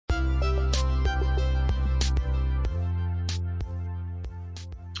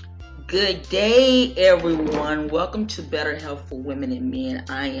Good day, everyone. Welcome to Better Health for Women and Men.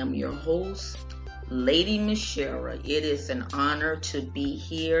 I am your host, Lady Michelle. It is an honor to be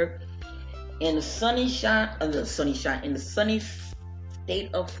here in the sunny state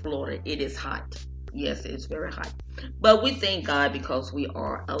of Florida. It is hot. Yes, it's very hot. But we thank God because we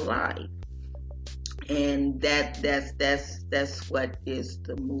are alive. And that's what is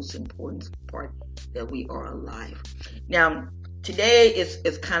the most important part, that we are alive. Now, today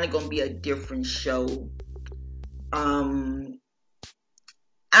it's kind of going to be a different show. I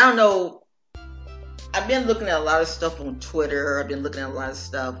don't know. I've been looking at a lot of stuff on Twitter. I've been looking at a lot of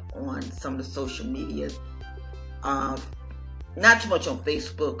stuff on some of the social media. Not too much on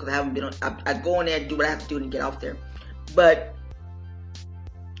Facebook because I haven't been on. I go in there and do what I have to do to get off there, but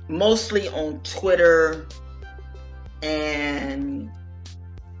mostly on Twitter and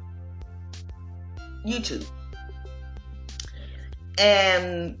YouTube.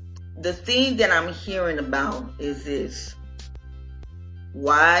 And the thing that I'm hearing about is this: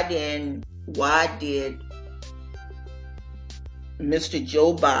 why did Mr.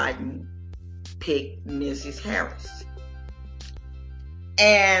 Joe Biden pick Mrs. Harris?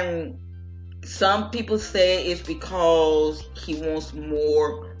 And some people say it's because he wants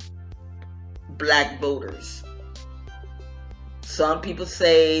more black voters. Some people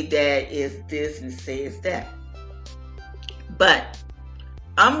say that it's this and say it's that. But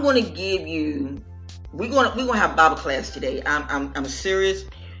I'm going to give you, we're going to have Bible class today. I'm serious.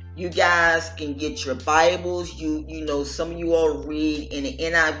 You guys can get your Bibles. You know, some of you all read in the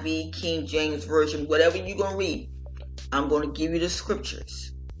NIV, King James Version, whatever you're going to read. I'm going to give you the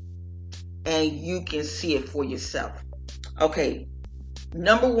scriptures and you can see it for yourself. Okay.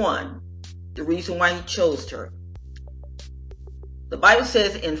 Number one, the reason why he chose her. The Bible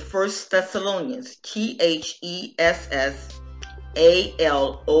says in 1 Thessalonians, THESSALONIANS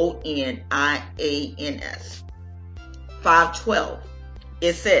 5:12,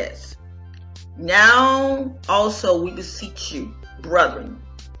 it says, "Now also we beseech you, brethren,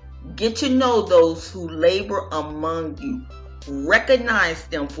 get to know those who labor among you, recognize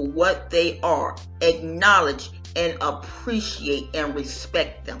them for what they are, acknowledge and appreciate and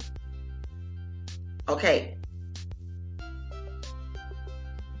respect them." Okay.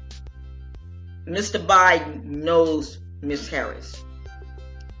 Mr. Biden knows Miss Harris.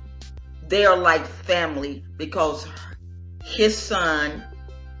 They are like family because his son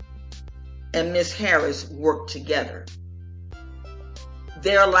and Miss Harris work together.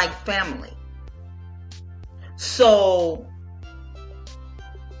 They're like family. So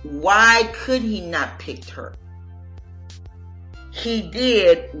why could he not pick her? He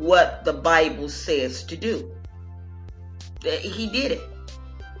did what the Bible says to do. He did it.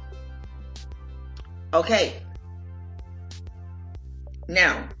 Okay.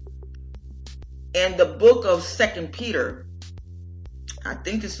 Now, in the book of 2 Peter, I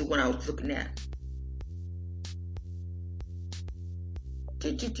think this is the one I was looking at.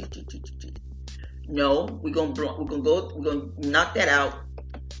 No, we're gonna knock that out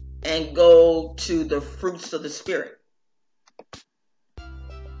and go to the fruits of the Spirit.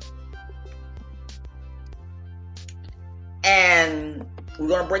 And we're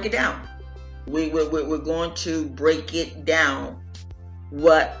gonna break it down. We're going to break it down,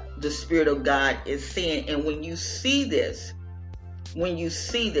 what the Spirit of God is saying. And when you see this,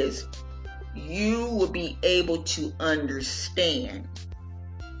 you will be able to understand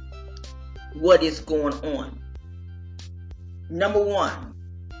what is going on. Number one,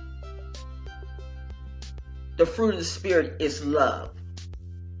 the fruit of the Spirit is love.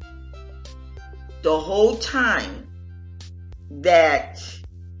 The whole time that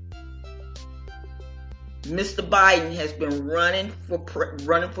Mr. Biden has been running for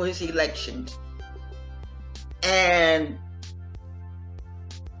his election, and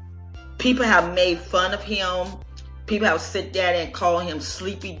people have made fun of him. People have sit there and called him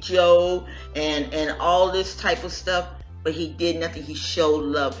Sleepy Joe and all this type of stuff, but he did nothing. He showed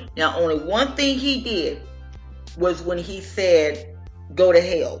love. Now, only one thing he did was when he said, "Go to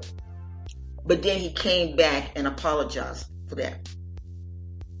hell." But then he came back and apologized for that.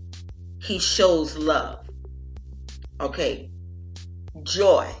 He shows love. Okay.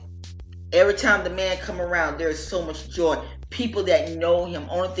 Joy. Every time the man come around, there is so much joy. People that know him,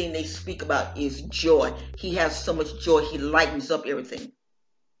 only thing they speak about is joy. He has so much joy. He lightens up everything.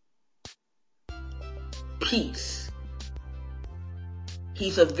 Peace.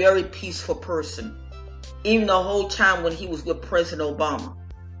 He's a very peaceful person. Even the whole time when he was with President Obama,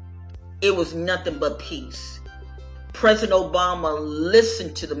 it was nothing but peace. President Obama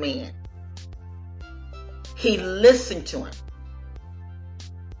listened to the man. He listened to him.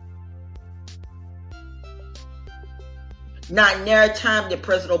 Not never time that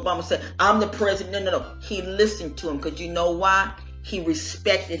President Obama said, I'm the president. No. He listened to him because you know why? He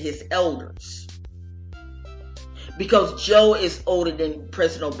respected his elders. Because Joe is older than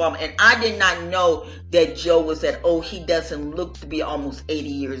President Obama. And I did not know that Joe was that old. He doesn't look to be almost 80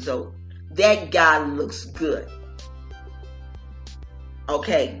 years old. That guy looks good.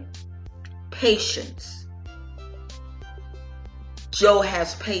 Okay. Patience. Joe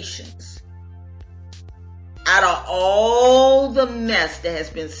has patience. Out of all the mess that has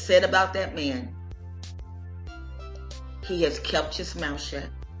been said about that man, he has kept his mouth shut.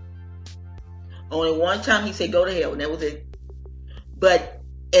 Only one time he said, go to hell, and that was it.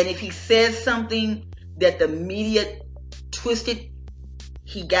 And if he says something that the media twisted,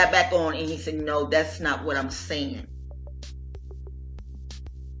 he got back on and he said, no, that's not what I'm saying.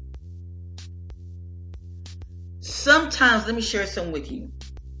 Sometimes, let me share something with you,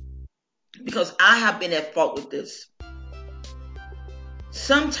 because I have been at fault with this.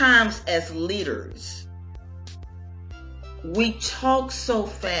 Sometimes as leaders, we talk so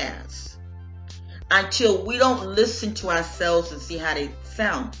fast until we don't listen to ourselves and see how they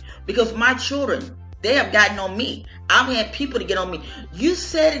sound. Because my children, they have gotten on me. I've had people to get on me. You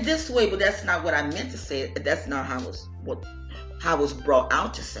said it this way, but that's not what I meant to say. That's not how I was brought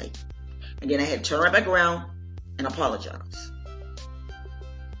out to say. And then I had to turn right back around and apologize.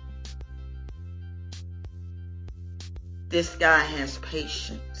 This guy has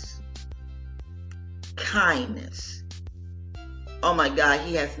patience, kindness. Oh my God,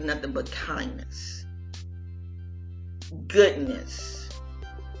 he has nothing but kindness, goodness,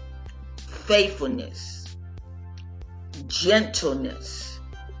 faithfulness, gentleness,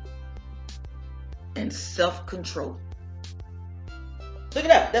 and self-control. Look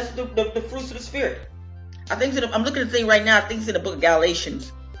it up. That's the fruits of the Spirit. I'm looking at the thing right now. I think it's in the book of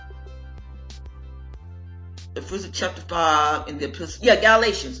Galatians. The fruits of chapter 5 in the epistle. Yeah,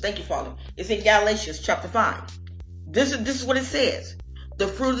 Galatians. Thank you, Father. It's in Galatians chapter 5. This is what it says. The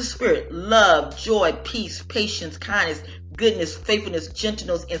fruit of the Spirit: love, joy, peace, patience, kindness, goodness, faithfulness,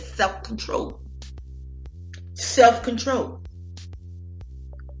 gentleness, and self-control. Self-control.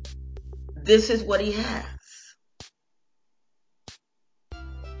 This is what he has.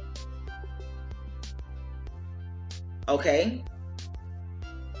 Okay?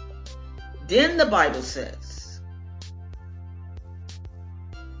 Then the Bible says,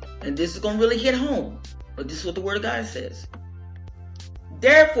 and this is going to really hit home, but this is what the Word of God says.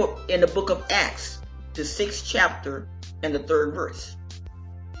 Therefore, in the book of Acts, the 6th chapter and the 3rd verse.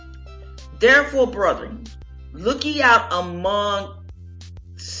 Therefore, brethren, look ye out among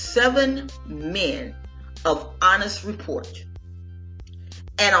 7 men of honest report,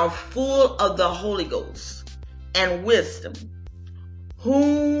 and are full of the Holy Ghost and wisdom,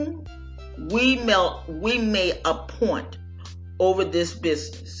 whom we may appoint over this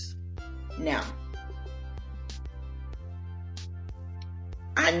business. Now,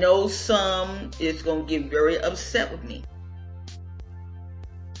 I know some is going to get very upset with me,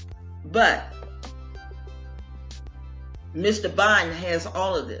 but Mr. Biden has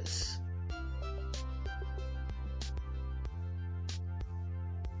all of this.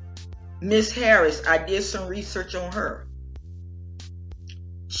 Miss Harris, I did some research on her.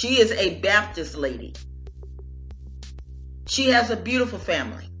 She is a Baptist lady. She has a beautiful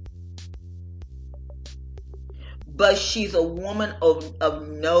family. But she's a woman of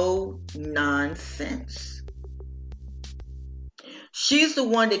no nonsense. She's the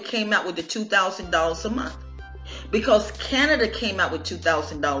one that came out with the $2,000 a month. Because Canada came out with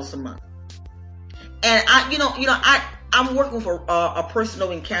 $2,000 a month. And I'm working for a person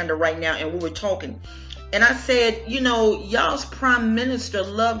over in Canada right now, and we were talking. And I said, y'all's prime minister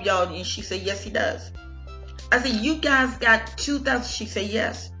love y'all. And she said, yes, he does. I said, you guys got $2,000. She said,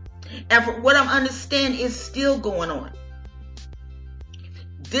 yes. And from what I'm understanding, it's still going on.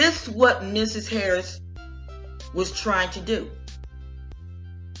 This is what Mrs. Harris was trying to do.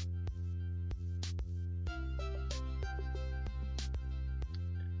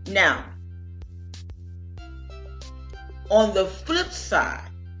 Now, on the flip side,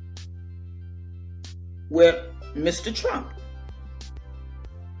 with Mr. Trump,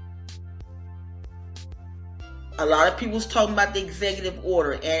 a lot of people's talking about the executive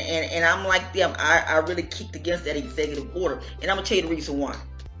order, and I'm like them. I really kicked against that executive order, and I'm gonna tell you the reason why.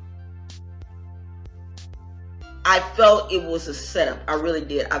 I felt it was a setup. I really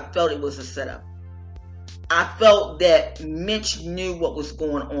did. I felt it was a setup. I felt that Mitch knew what was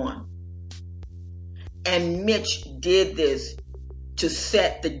going on. And Mitch did this to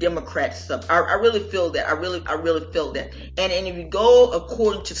set the Democrats up. I really feel that. I really feel that. And if you go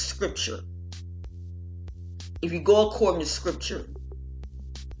according to Scripture, if you go according to scripture,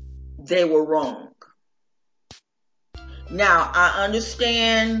 they were wrong. Now, I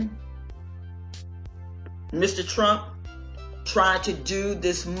understand Mr. Trump trying to do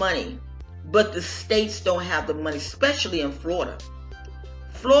this money, but the states don't have the money, especially in Florida.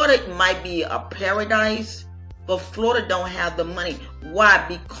 Florida might be a paradise, but Florida don't have the money. Why?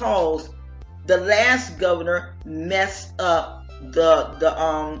 Because the last governor messed up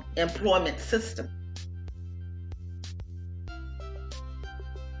the employment system.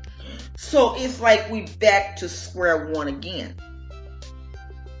 So it's like we back to square one again.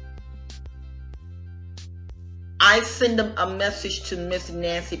 I sent a message to Miss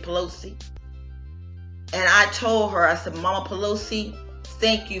Nancy Pelosi, and I told her, I said, Mama Pelosi,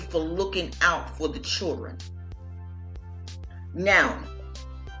 thank you for looking out for the children. Now,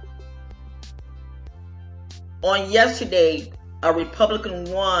 on yesterday, a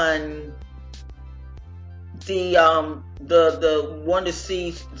Republican won the one to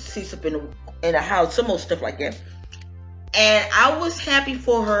see seats up in the House, some more stuff like that. And I was happy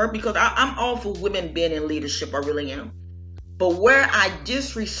for her because I'm all for women being in leadership. I really am. But where I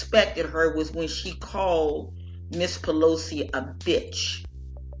disrespected her was when she called Miss Pelosi a bitch.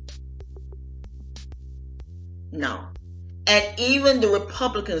 No. And even the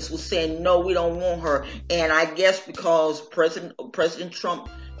Republicans were saying, no, we don't want her. And I guess because President Trump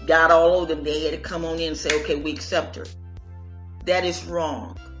got all over them, they had to come on in and say, okay, we accept her. That is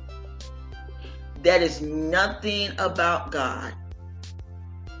wrong. That is nothing about God.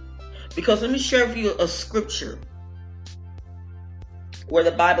 Because let me share with you a scripture where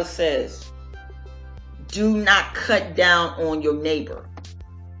the Bible says, do not cut down on your neighbor.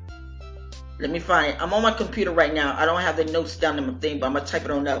 Let me find it. I'm on my computer right now. I don't have the notes down in my thing, but I'm going to type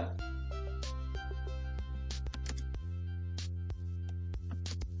it on up.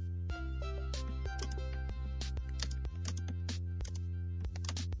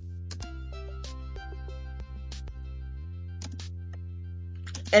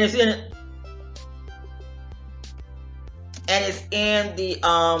 And it's in the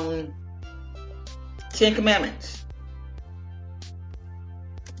Ten Commandments.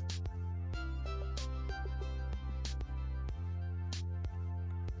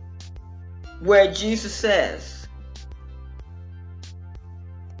 Where Jesus says,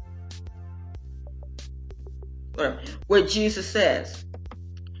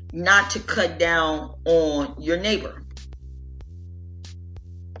 not to cut down on your neighbor.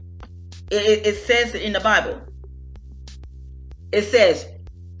 It says it in the Bible. It says,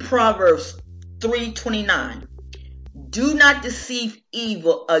 Proverbs 3:29, do not deceive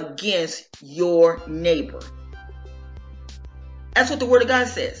evil against your neighbor. That's what the Word of God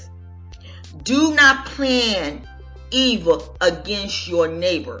says. Do not plan evil against your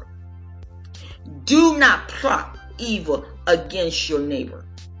neighbor. Do not plot evil against your neighbor.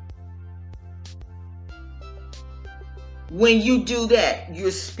 When you do that,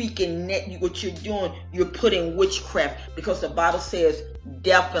 you're speaking, what you're doing, you're putting witchcraft, because the Bible says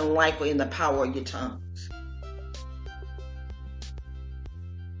death and life are in the power of your tongues.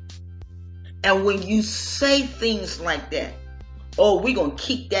 And when you say things like that, oh, we're going to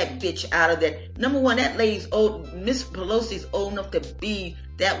keep that bitch out of that. Number one, that lady's old, Miss Pelosi's old enough to be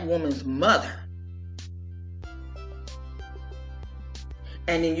that woman's mother.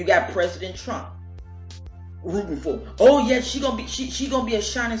 And then you got President Trump rooting for, oh yeah, she gonna be a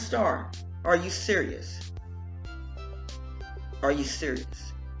shining star. Are you serious? Are you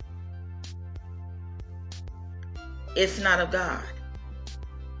serious? It's not of God.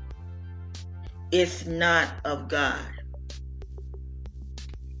 It's not of God.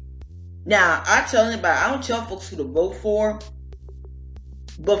 Now, I tell anybody, I don't tell folks who to vote for,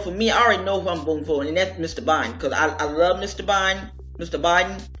 but for me, I already know who I'm voting for, and that's Mr. Biden, because I love Mr.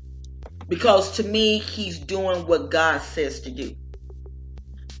 Biden, because to me, he's doing what God says to do.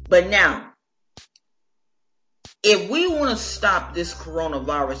 But now, if we want to stop this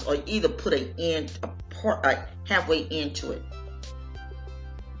coronavirus, or either put an end, halfway into it,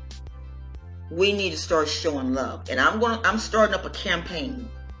 we need to start showing love. And I'm starting up a campaign.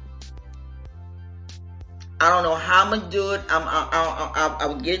 I don't know how I'm gonna do it. I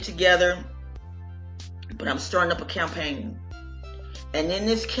will get it together, but I'm starting up a campaign. And in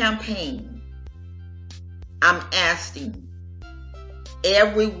this campaign, I'm asking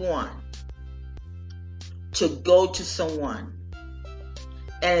everyone to go to someone,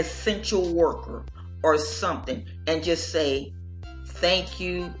 an essential worker or something, and just say, thank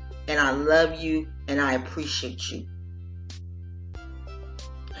you, and I love you, and I appreciate you.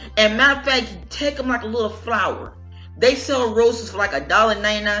 And matter of fact, take them like a little flower. They sell roses for like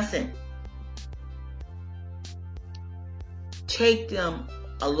 $1.99. take them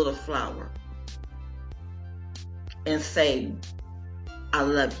a little flower and say, I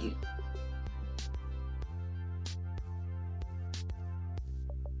love you.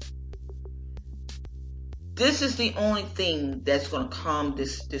 This is the only thing that's going to calm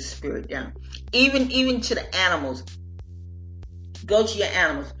this spirit down. Even to the animals. Go to your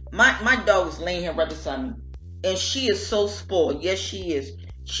animals. My dog is laying here right beside me. And she is so spoiled. Yes, she is.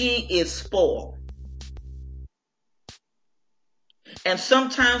 She is spoiled. And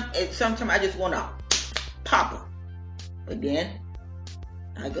sometimes I just want to pop her. But then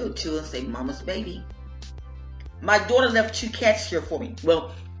I go to her and say, Mama's baby. My daughter left 2 cats here for me.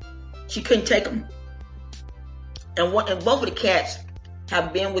 Well, she couldn't take them. And both of the cats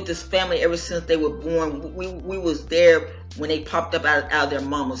have been with this family ever since they were born. We was there when they popped up out of their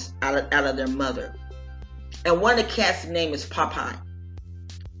mamas, out of their mother. And one of the cats' name is Popeye.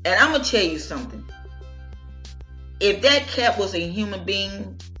 And I'm gonna tell you something. If that cat was a human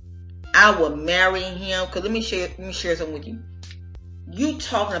being, I would marry him. Cause let me share something with you. You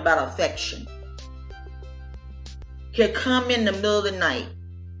talking about affection? He'll come in the middle of the night.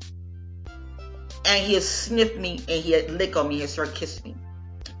 And he'll sniff me and he'll lick on me and start kissing me.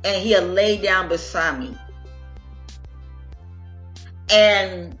 And he'll lay down beside me.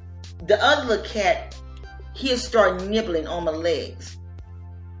 And the other little cat, he'll start nibbling on my legs.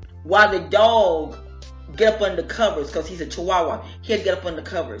 While the dog get up under the covers, because he's a chihuahua, he'll get up under the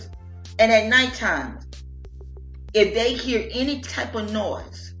covers. And at nighttime, if they hear any type of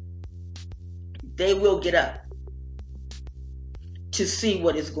noise, they will get up to see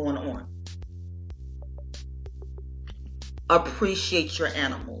what is going on. Appreciate your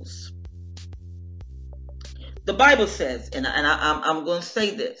animals. The Bible says, and I'm going to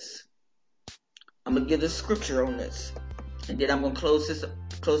say this. I'm going to give the scripture on this, and then I'm going to close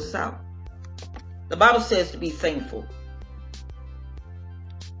this out. The Bible says to be thankful